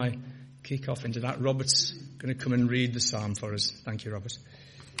I kick off into that, Robert's going to come and read the psalm for us. Thank you, Robert.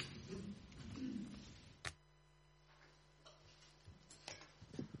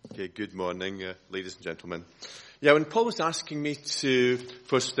 Okay, good morning, ladies and gentlemen. Yeah, when Paul was asking me to,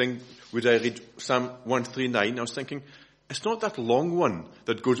 first thing, would I read Psalm 139, I was thinking, it's not that long one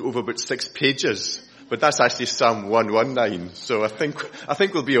that goes over about 6 pages, but that's actually Psalm 119, so I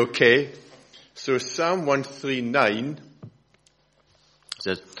think we'll be okay. So Psalm 139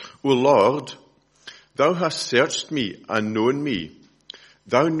 says, O Lord, thou hast searched me and known me.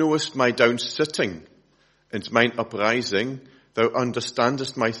 Thou knowest my down sitting and mine uprising. Thou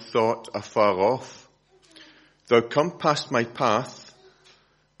understandest my thought afar off. Thou compassed my path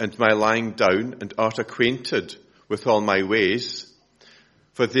and my lying down, and art acquainted with all my ways.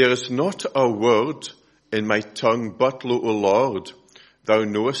 For there is not a word in my tongue, but lo, O Lord, thou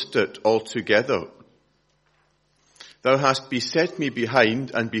knowest it altogether. Thou hast beset me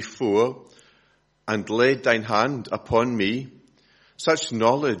behind and before, and laid thine hand upon me. Such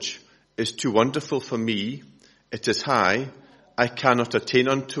knowledge is too wonderful for me. It is high, I cannot attain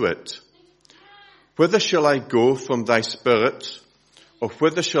unto it. Whither shall I go from thy spirit? Or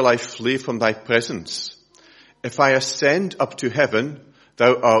whither shall I flee from thy presence? If I ascend up to heaven,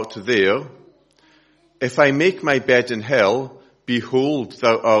 thou art there. If I make my bed in hell, behold,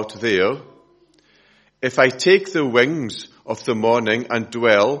 thou art there. If I take the wings of the morning and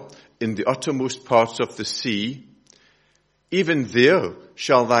dwell in the uttermost parts of the sea, even there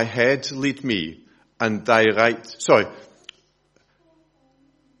shall thy head lead me, and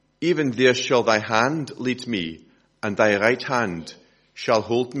even there shall thy hand lead me, and thy right hand shall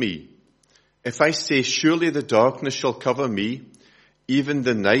hold me. If I say, surely the darkness shall cover me, even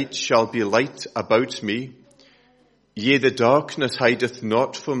the night shall be light about me. Yea, the darkness hideth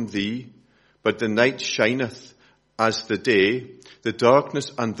not from thee, but the night shineth as the day. The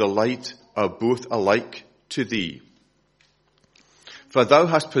darkness and the light are both alike to thee. For thou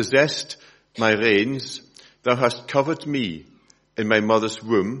hast possessed my reins, thou hast covered me in my mother's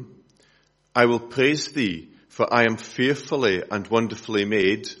womb. I will praise thee, for I am fearfully and wonderfully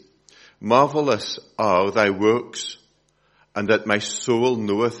made. Marvelous are thy works, and that my soul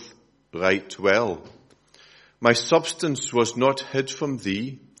knoweth right well. My substance was not hid from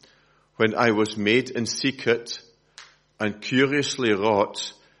thee, when I was made in secret and curiously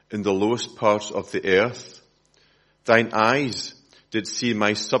wrought in the lowest parts of the earth. Thine eyes did see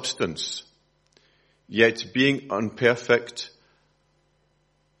my substance, yet being unperfect,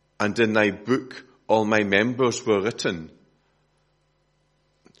 and in thy book all my members were written,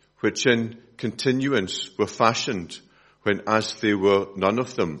 which in continuance were fashioned, when as they were none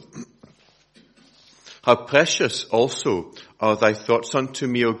of them. How precious also are thy thoughts unto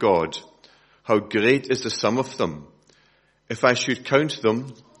me, O God! How great is the sum of them! If I should count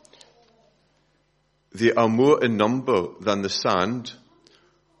them, they are more in number than the sand.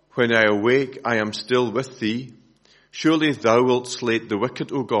 When I awake, I am still with thee. Surely thou wilt slay the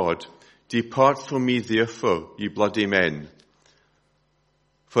wicked, O God. Depart from me, therefore, ye bloody men.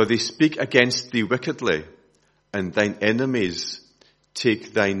 For they speak against thee wickedly, and thine enemies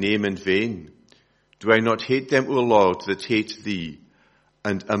take thy name in vain. Do I not hate them, O Lord, that hate thee?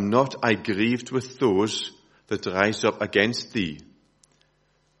 And am not I grieved with those that rise up against thee?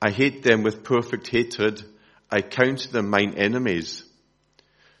 I hate them with perfect hatred. I count them mine enemies.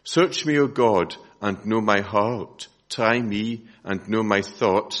 Search me, O God, and know my heart. Try me and know my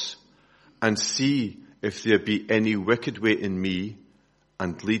thoughts, and see if there be any wicked way in me,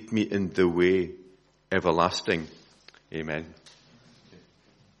 and lead me in the way everlasting. Amen.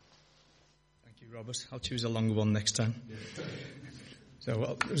 Thank you, Robert. I'll choose a longer one next time.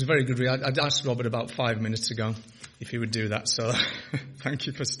 So it was a very good read. I'd asked Robert about 5 minutes ago if he would do that, so thank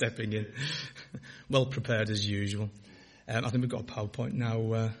you for stepping in. Well prepared as usual. I think we've got a PowerPoint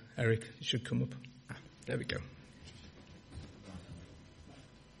now, Eric. It should come up. There we go.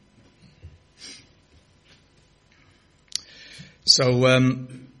 So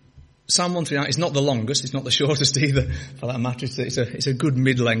Psalm 139 is not the longest, it's not the shortest either, for that matter. It's a good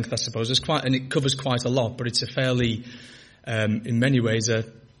mid-length, I suppose. And it covers quite a lot, but it's a fairly, in many ways, a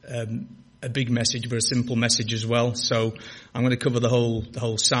big message, but a simple message as well. So I'm going to cover the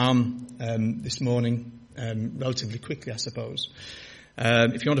whole psalm this morning relatively quickly, I suppose.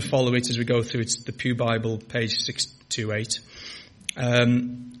 If you want to follow it as we go through, it's the Pew Bible, page 628.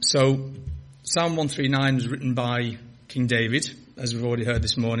 So Psalm 139 was written by King David, as we've already heard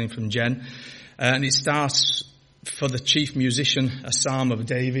this morning from Jen. And it starts, for the chief musician, a psalm of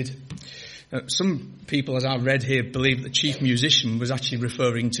David. Some people, as I read here, believe the chief musician was actually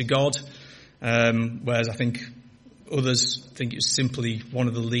referring to God, whereas I think Others think it was simply one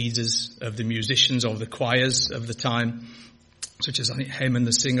of the leaders of the musicians or the choirs of the time, such as I think Heman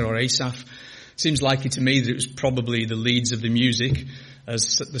the singer or Asaph. Seems likely to me that it was probably the leads of the music,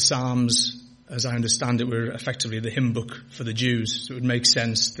 as the Psalms, as I understand it, were effectively the hymn book for the Jews. So it would make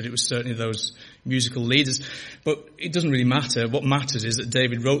sense that it was certainly those musical leaders. But it doesn't really matter. What matters is that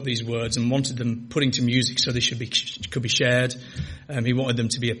David wrote these words and wanted them put into music so they could be shared. He wanted them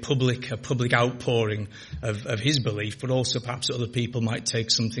to be a public outpouring of his belief, but also perhaps other people might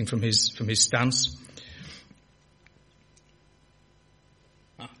take something from his stance.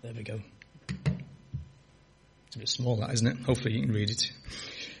 There we go. It's a bit small, that, isn't it? Hopefully you can read it.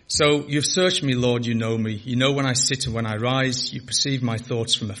 So, you've searched me, Lord, you know me. You know when I sit and when I rise. You perceive my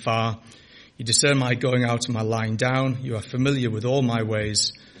thoughts from afar. You discern my going out and my lying down. You are familiar with all my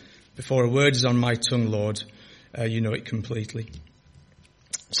ways. Before a word is on my tongue, Lord, you know it completely.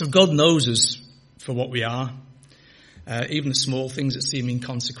 So God knows us for what we are. Even the small things that seem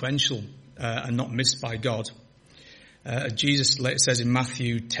inconsequential are not missed by God. Jesus says in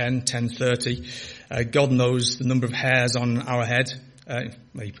Matthew 10:30, God knows the number of hairs on our head.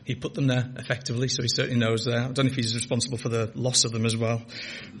 He put them there effectively, so he certainly knows there. I don't know if he's responsible for the loss of them as well,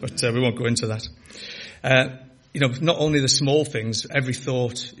 but we won't go into that. Not only the small things, every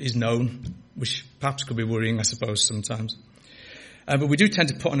thought is known, which perhaps could be worrying, I suppose, sometimes. But we do tend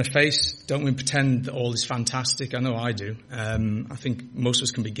to put on a face, don't we, and pretend that all is fantastic. I know I do. I think most of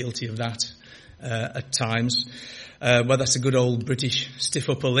us can be guilty of that at times. Whether that's a good old British stiff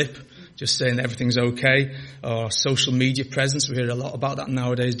upper lip, just saying everything's okay, or social media presence. We hear a lot about that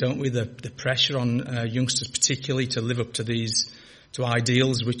nowadays, don't we? The pressure on youngsters particularly to live up to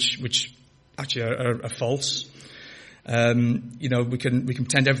ideals which actually are false. We can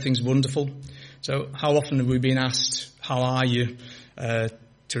pretend everything's wonderful. So how often have we been asked, how are you,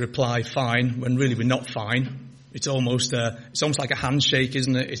 to reply fine, when really we're not fine? It's almost like a handshake,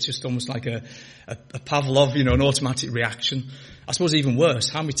 isn't it? It's just almost like a Pavlov, an automatic reaction. I suppose even worse,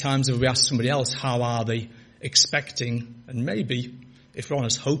 how many times have we asked somebody else, how are they, expecting, and maybe, if we're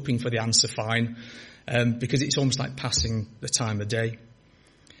honest, hoping for the answer fine, because it's almost like passing the time of day.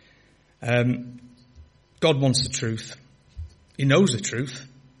 God wants the truth. He knows the truth,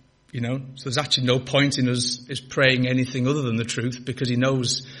 so there's actually no point in us praying anything other than the truth, because he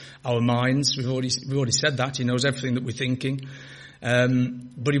knows our minds. We've already said that. He knows everything that we're thinking.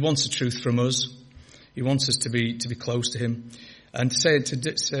 But he wants the truth from us. He wants us to be close to him. And to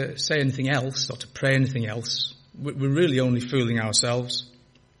say anything else, or to pray anything else, we're really only fooling ourselves.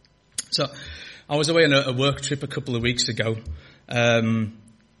 So, I was away on a work trip a couple of weeks ago, and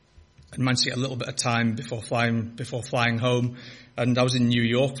managed to get a little bit of time before flying home. And I was in New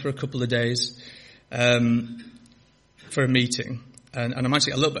York for a couple of days, for a meeting. And I managed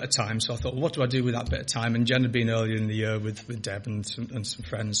to get a little bit of time, so I thought, well, what do I do with that bit of time? And Jen had been earlier in the year with Deb and some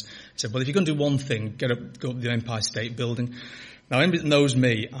friends. I said, well, if you're going to do one thing, go up the Empire State Building. Now, anybody that knows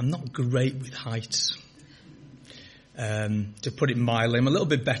me, I'm not great with heights. To put it mildly, I'm a little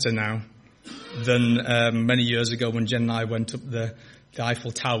bit better now than many years ago when Jen and I went up the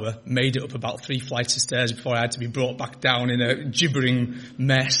Eiffel Tower, made it up about 3 flights of stairs before I had to be brought back down in a gibbering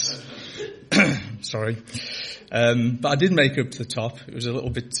mess. Sorry. But I did make it up to the top. It was a little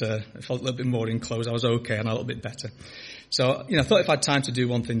bit, it felt a little bit more enclosed. I was okay and a little bit better. So, I thought if I had time to do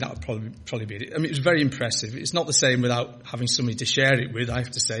one thing, that would probably be it. I mean, it was very impressive. It's not the same without having somebody to share it with, I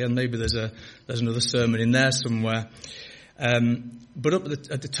have to say, and maybe there's another sermon in there somewhere. But up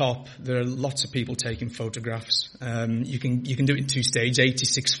at the top, there are lots of people taking photographs. You can do it in 2 stages,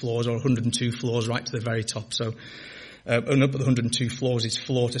 86 floors or 102 floors, right to the very top. So, and up at the 102 floors, it's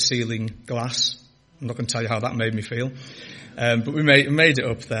floor to ceiling glass. I'm not going to tell you how that made me feel. But we made it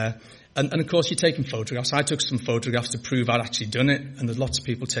up there. And of course, you're taking photographs. I took some photographs to prove I'd actually done it. And there's lots of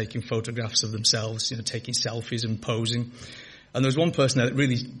people taking photographs of themselves, taking selfies and posing. And there was one person there that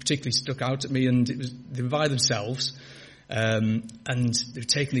really particularly stuck out at me, and they were by themselves. And they were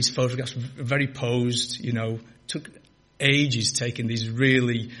taking these photographs, very posed, took ages taking these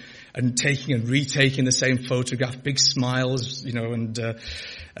really, and taking and retaking the same photograph, big smiles, and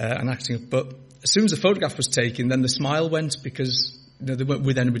acting up. But as soon as the photograph was taken, then the smile went, because they weren't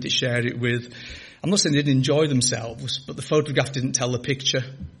with anybody to share it with. I'm not saying they didn't enjoy themselves, but the photograph didn't tell the picture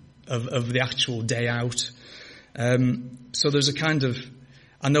of the actual day out. So there's a kind of,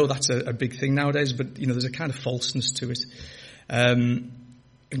 I know that's a big thing nowadays, but there's a kind of falseness to it. And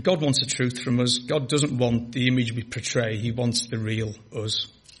God wants the truth from us. God doesn't want the image we portray. He wants the real us.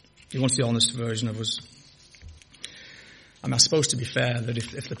 He wants the honest version of us. I mean, I suppose, to be fair, that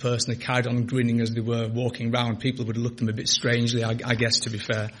if the person had carried on grinning as they were walking round, people would have looked at them a bit strangely, I guess, to be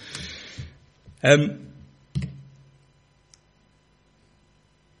fair.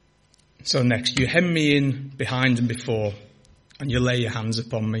 So next, you hem me in behind and before, and you lay your hands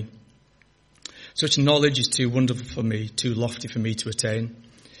upon me. Such knowledge is too wonderful for me, too lofty for me to attain.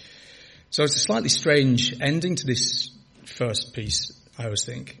 So it's a slightly strange ending to this first piece, I always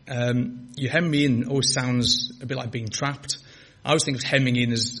think. You hem me in always sounds a bit like being trapped. I always think of hemming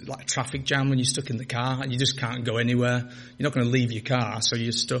in as like a traffic jam when you're stuck in the car and you just can't go anywhere. You're not going to leave your car, so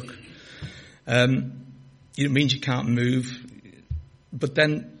you're stuck. It means you can't move. But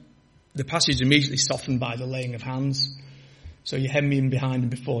then the passage is immediately softened by the laying of hands. So you hem me in behind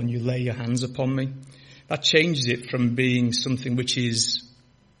and before and you lay your hands upon me. That changes it from being something which is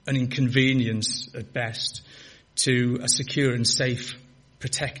an inconvenience at best to a secure and safe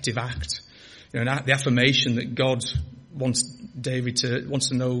protective act. You know, the affirmation that God wants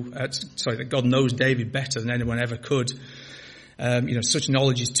to know, that God knows David better than anyone ever could. Such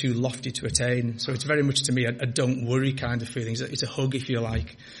knowledge is too lofty to attain. So it's very much to me a don't worry kind of feeling. It's a hug, if you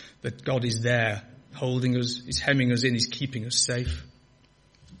like, that God is there, holding us, He's hemming us in, He's keeping us safe.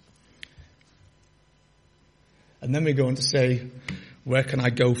 And then we go on to say, where can I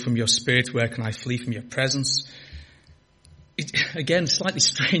go from your spirit? Where can I flee from your presence? Again, slightly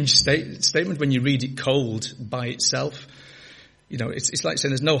strange statement when you read it cold by itself. You know, it's like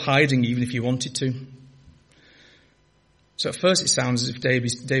saying there's no hiding even if you wanted to. So at first it sounds as if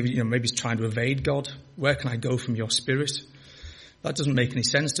David, maybe is trying to evade God. Where can I go from your spirit? That doesn't make any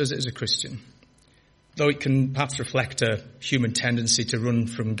sense, does it, as a Christian? Though it can perhaps reflect a human tendency to run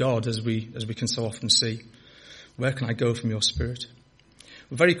from God, as we can so often see. Where can I go from your spirit?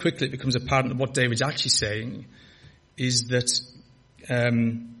 Well, very quickly it becomes apparent that what David's actually saying is that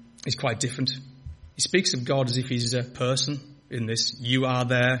is quite different. He speaks of God as if he's a person in this. You are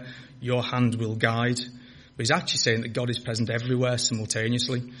there, your hand will guide. But he's actually saying that God is present everywhere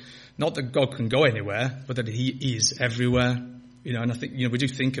simultaneously. Not that God can go anywhere, but that he is everywhere. And I think, we do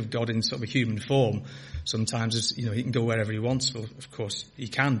think of God in sort of a human form sometimes as, he can go wherever he wants. Well, of course he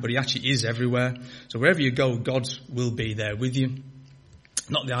can, but he actually is everywhere. So wherever you go, God will be there with you.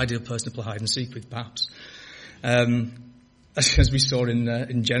 Not the ideal person to play hide and seek with, perhaps. As we saw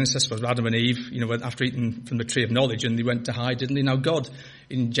in Genesis, was Adam and Eve, after eating from the tree of knowledge, and they went to hide, didn't they? Now God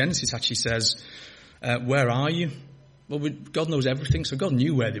in Genesis actually says, where are you? Well, God knows everything, so God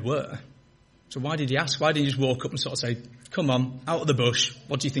knew where they were. So why did he ask? Why didn't he just walk up and sort of say, come on, out of the bush,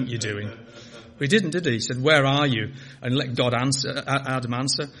 what do you think you're doing? But he didn't, did he? He said, where are you? And let Adam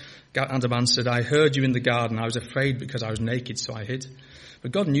answer. Adam answered, I heard you in the garden. I was afraid because I was naked, so I hid.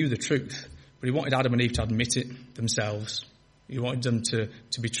 But God knew the truth. But he wanted Adam and Eve to admit it themselves. He wanted them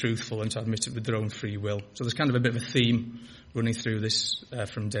to be truthful and to admit it with their own free will. So there's kind of a bit of a theme running through this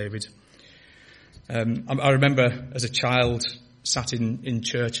from David. I remember as a child sat in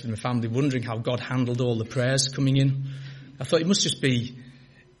church with my family wondering how God handled all the prayers coming in. I thought it must just be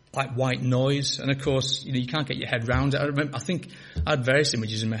like white noise. And of course, you can't get your head round it. I think I had various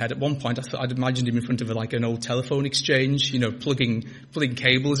images in my head. At one point I thought I'd imagined him in front of an old telephone exchange, plugging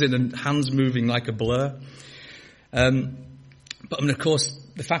cables in and hands moving like a blur. But of course,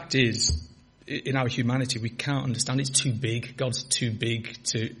 the fact is, in our humanity, we can't understand. It's too big. God's too big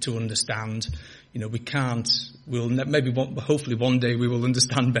to understand. We can't. Hopefully one day we will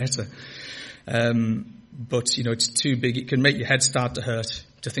understand better. But it's too big. It can make your head start to hurt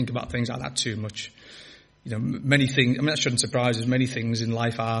to think about things like that too much. Many things, that shouldn't surprise us. Many things in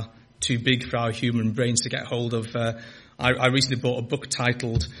life are too big for our human brains to get hold of. I recently bought a book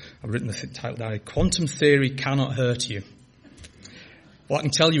titled, I've written the title down, Quantum Theory Cannot Hurt You. Well, I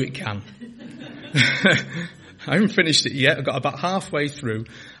can tell you it can. I haven't finished it yet. I got about halfway through.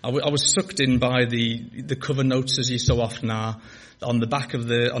 I was sucked in by the cover notes, as you so often are. On the back of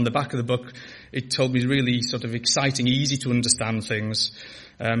the book, it told me really sort of exciting, easy to understand things.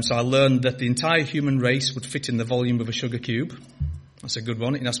 So I learned that the entire human race would fit in the volume of a sugar cube. That's a good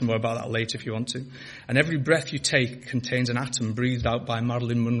one. You can ask more about that later if you want to. And every breath you take contains an atom breathed out by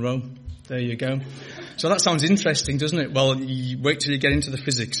Marilyn Monroe. There you go. So that sounds interesting, doesn't it? Well, you wait till you get into the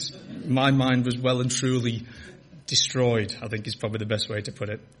physics. My mind was well and truly destroyed, I think is probably the best way to put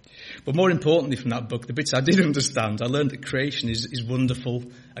it. But more importantly from that book, the bits I did understand, I learned that creation is wonderful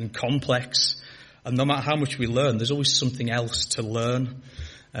and complex. And no matter how much we learn, there's always something else to learn.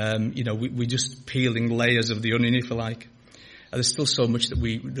 We're just peeling layers of the onion, if you like. And there's still so much that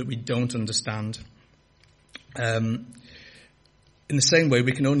we don't understand. In the same way,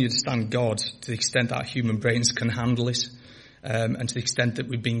 we can only understand God to the extent our human brains can handle it. And to the extent that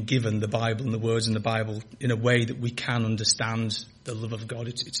we've been given the Bible and the words in the Bible in a way that we can understand the love of God.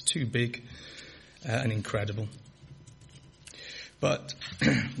 It's too big and incredible. But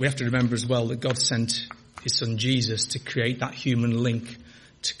we have to remember as well that God sent his son Jesus to create that human link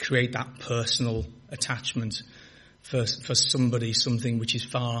to create that personal attachment for somebody, something which is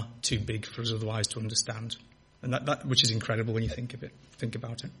far too big for us otherwise to understand. And that which is incredible when you think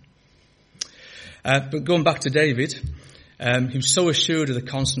about it. But going back to David, he was so assured of the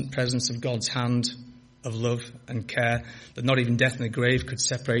constant presence of God's hand of love and care that not even death in the grave could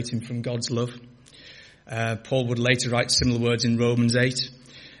separate him from God's love. Paul would later write similar words in Romans 8.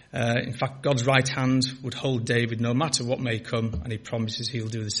 In fact, God's right hand would hold David no matter what may come, and he promises he'll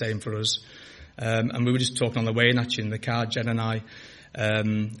do the same for us. And we were just talking on the way in, actually, in the car, Jen and I,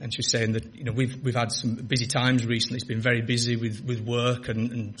 and she was saying that, we've had some busy times recently. It's been very busy with work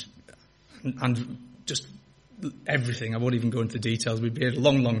and just everything. I won't even go into the details. We've been here a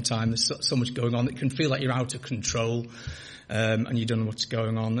long, long time. There's so much going on. It can feel like you're out of control, and you don't know what's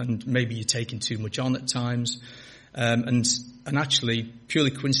going on, and maybe you're taking too much on at times. And actually,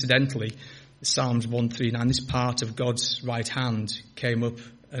 purely coincidentally, Psalms 139, this part of God's right hand came up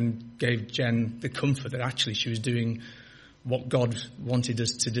and gave Jen the comfort that actually she was doing what God wanted her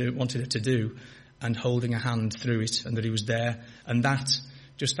to do, and holding a hand through it, and that he was there. And that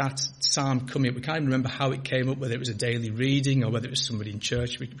psalm coming up, we can't even remember how it came up, whether it was a daily reading or whether it was somebody in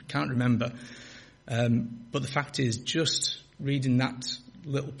church, we can't remember. But the fact is, just reading that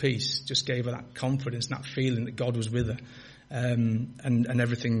little piece just gave her that confidence, that feeling that God was with her, and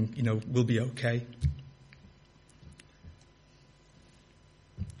everything, will be okay.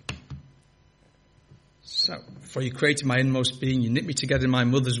 So, for you created my inmost being, you knit me together in my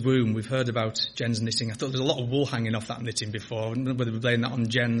mother's womb. We've heard about Jen's knitting. I thought there was a lot of wool hanging off that knitting before. I don't know whether we blame that on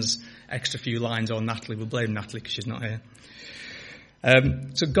Jen's extra few lines or Natalie. We'll blame Natalie because she's not here.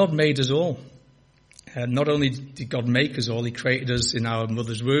 So God made us all. Not only did God make us all, he created us in our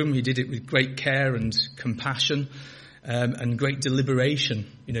mother's womb. He did it with great care and compassion, and great deliberation.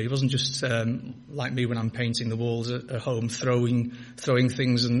 He wasn't just like me when I'm painting the walls at home, throwing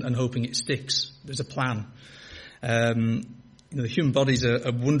things and hoping it sticks. There's a plan. The human body is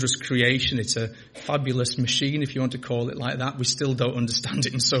a wondrous creation. It's a fabulous machine, if you want to call it like that. We still don't understand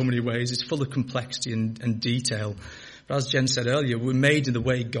it in so many ways. It's full of complexity and detail. But as Jen said earlier, we're made in the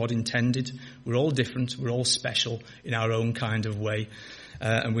way God intended. We're all different. We're all special in our own kind of way.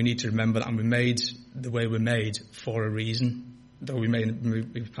 And we need to remember that. And we're made the way we're made for a reason. Though we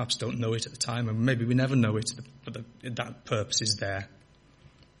perhaps don't know it at the time, and maybe we never know it, but that purpose is there.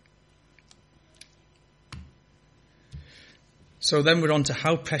 So then we're on to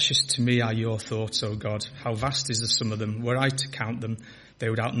how precious to me are your thoughts, O God. How vast is the sum of them. Were I to count them, they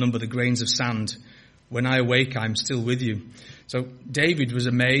would outnumber the grains of sand. When I awake, I'm still with you. So David was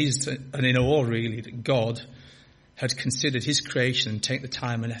amazed and in awe, really, that God had considered his creation and taken the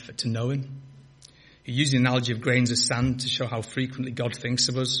time and effort to know him. He used the analogy of grains of sand to show how frequently God thinks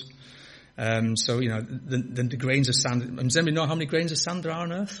of us. The grains of sand. Does anybody know how many grains of sand there are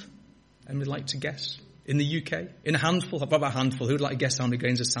on Earth? Anybody like to guess? In the UK? In a handful? What about a handful? Who would like to guess how many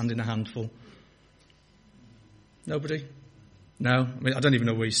grains of sand in a handful? Nobody? No? I don't even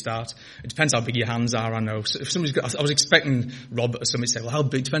know where you start. It depends how big your hands are, I know. So if somebody's got, I was expecting Robert or somebody to say, well, how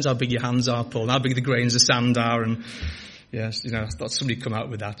big? Depends how big your hands are, Paul, and how big the grains of sand are, and yes, I thought somebody would come out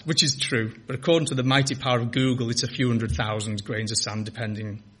with that, which is true. But according to the mighty power of Google, it's a few 100,000 grains of sand,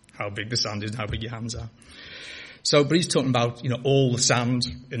 depending how big the sand is and how big your hands are. So, but he's talking about, all the sand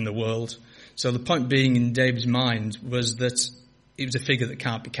in the world. So the point being in David's mind was that it was a figure that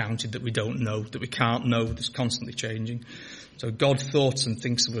can't be counted, that we don't know, that we can't know, that's constantly changing. So God thoughts and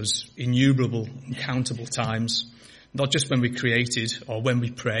thinks of us innumerable, uncountable times, not just when we're created or when we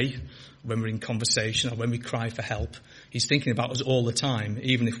pray, when we're in conversation or when we cry for help. He's thinking about us all the time,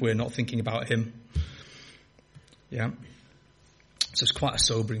 even if we're not thinking about him. Yeah. So it's quite a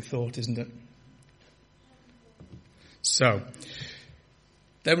sobering thought, isn't it? So,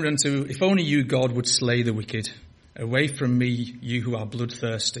 then we're on to, if only you, God, would slay the wicked. Away from me, you who are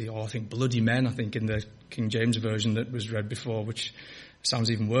bloodthirsty, or I think bloody men, I think in the King James Version that was read before, which sounds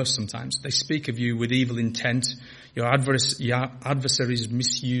even worse sometimes. They speak of you with evil intent. Your adversaries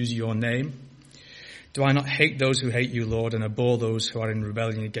misuse your name. Do I not hate those who hate you, Lord, and abhor those who are in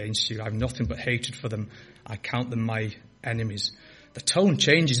rebellion against you? I have nothing but hatred for them. I count them my enemies. The tone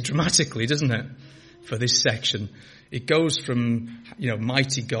changes dramatically, doesn't it, for this section? It goes from,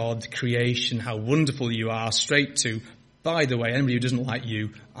 mighty God, creation, how wonderful you are, straight to, by the way, anybody who doesn't like you,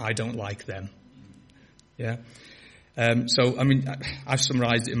 I don't like them. Yeah. I've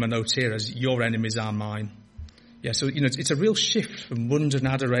summarized it in my notes here as your enemies are mine. Yeah. So, it's a real shift from wonder and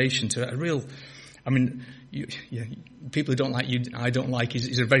adoration to a real, people who don't like you, I don't like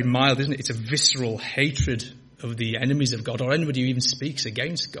is a very mild, isn't it? It's a visceral hatred of the enemies of God or anybody who even speaks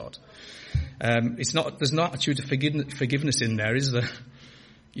against God. There's not attitude of forgiveness in there, is there?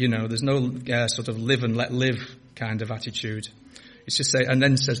 There's no sort of live and let live kind of attitude. It's just say, and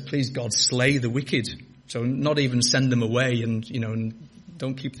then says, please God, slay the wicked. So not even send them away and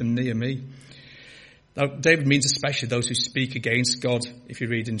don't keep them near me. Now, David means especially those who speak against God. If you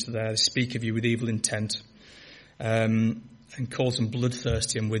read into there, they speak of you with evil intent, and calls them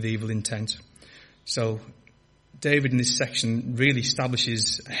bloodthirsty and with evil intent. So David in this section really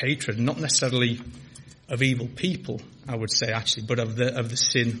establishes hatred, not necessarily of evil people, I would say actually, but of the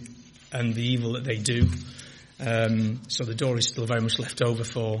sin and the evil that they do. So the door is still very much left over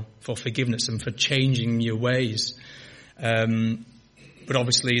for forgiveness and for changing your ways. But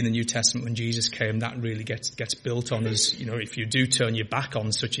obviously in the New Testament when Jesus came, that really gets built on as, if you do turn your back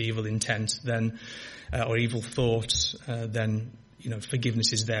on such evil intent, then, or evil thoughts, then,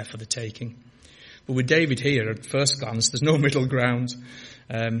 forgiveness is there for the taking. But with David here, at first glance, there's no middle ground.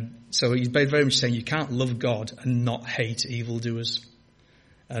 So he's very much saying you can't love God and not hate evildoers.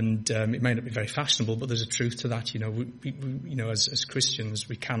 And it may not be very fashionable, but there's a truth to that. As Christians,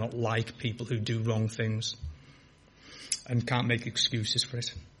 we cannot like people who do wrong things and can't make excuses for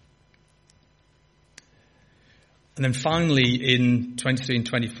it. And then finally in 23 and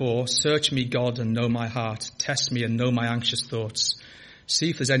 24, search me, God, and know my heart. Test me and know my anxious thoughts.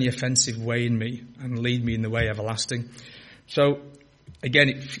 See if there's any offensive way in me and lead me in the way everlasting. So again,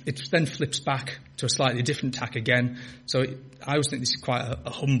 it then flips back to a slightly different tack again. So I always think this is quite a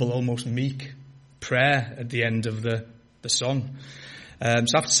humble, almost meek prayer at the end of the song.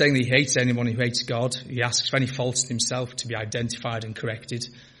 So after saying that he hates anyone who hates God, he asks for any faults in himself to be identified and corrected.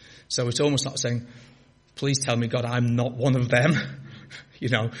 So it's almost like saying, please tell me, God, I'm not one of them.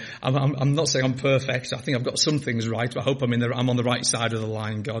 I'm not saying I'm perfect. I think I've got some things right, but I hope I'm on the right side of the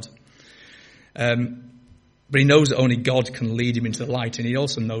line, God. But he knows that only God can lead him into the light, and he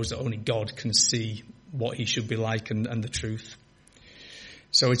also knows that only God can see what he should be like and the truth.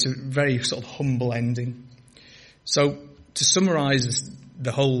 So it's a very sort of humble ending. So to summarize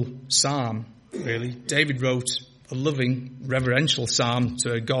the whole psalm, really, David wrote a loving, reverential psalm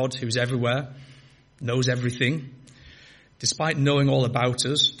to a God who's everywhere, knows everything. Despite knowing all about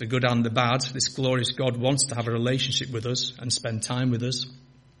us, the good and the bad, this glorious God wants to have a relationship with us and spend time with us.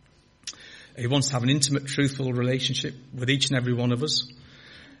 He wants to have an intimate, truthful relationship with each and every one of us.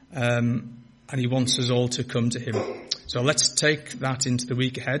 And he wants us all to come to him. So let's take that into the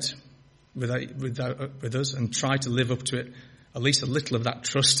week ahead with us and try to live up to it, at least a little of that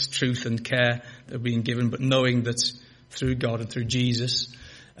trust, truth and care that we're being given, but knowing that through God and through Jesus,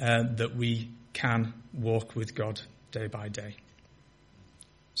 that we can walk with God day by day.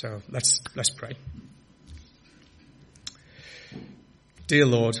 So let's pray. Dear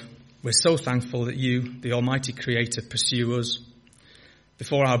Lord, we're so thankful that you, the Almighty Creator, pursue us.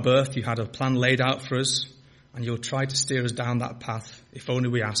 Before our birth, you had a plan laid out for us, and you'll try to steer us down that path if only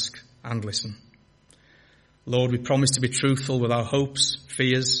we ask and listen. Lord, we promise to be truthful with our hopes,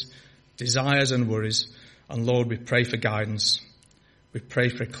 fears, desires and worries, and Lord, we pray for guidance. We pray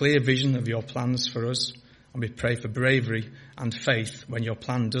for a clear vision of your plans for us, and we pray for bravery and faith when your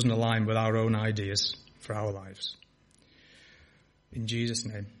plan doesn't align with our own ideas for our lives. In Jesus'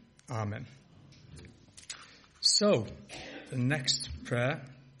 name, amen. So, the next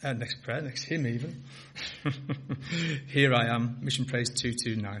hymn even. Here I Am, Mission Praise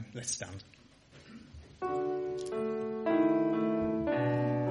 229. Let's stand.